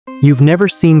You've never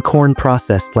seen corn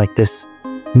processed like this.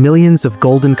 Millions of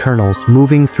golden kernels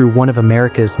moving through one of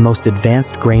America's most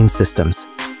advanced grain systems.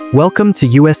 Welcome to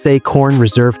USA Corn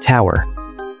Reserve Tower,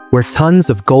 where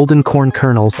tons of golden corn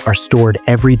kernels are stored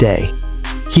every day.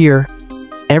 Here,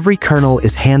 every kernel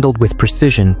is handled with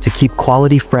precision to keep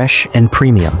quality fresh and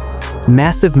premium.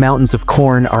 Massive mountains of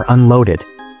corn are unloaded,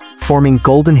 forming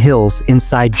golden hills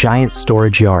inside giant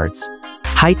storage yards.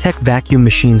 High-tech vacuum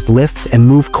machines lift and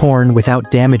move corn without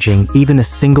damaging even a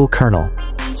single kernel.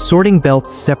 Sorting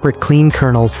belts separate clean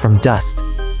kernels from dust,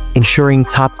 ensuring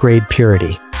top-grade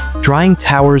purity. Drying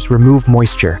towers remove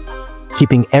moisture,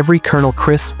 keeping every kernel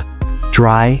crisp,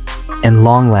 dry, and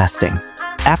long-lasting.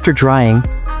 After drying,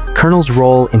 kernels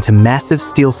roll into massive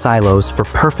steel silos for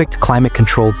perfect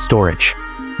climate-controlled storage.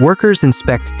 Workers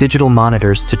inspect digital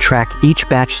monitors to track each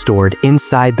batch stored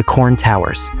inside the corn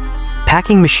towers.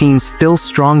 Packing machines fill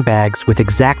strong bags with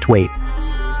exact weight,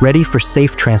 ready for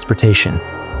safe transportation.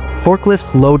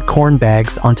 Forklifts load corn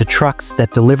bags onto trucks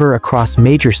that deliver across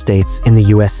major states in the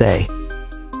USA.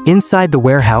 Inside the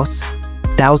warehouse,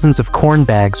 thousands of corn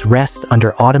bags rest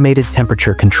under automated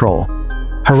temperature control.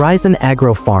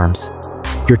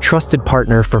 HorizonAgroFarms, your trusted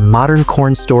partner for modern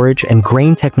corn storage and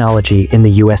grain technology in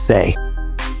the USA.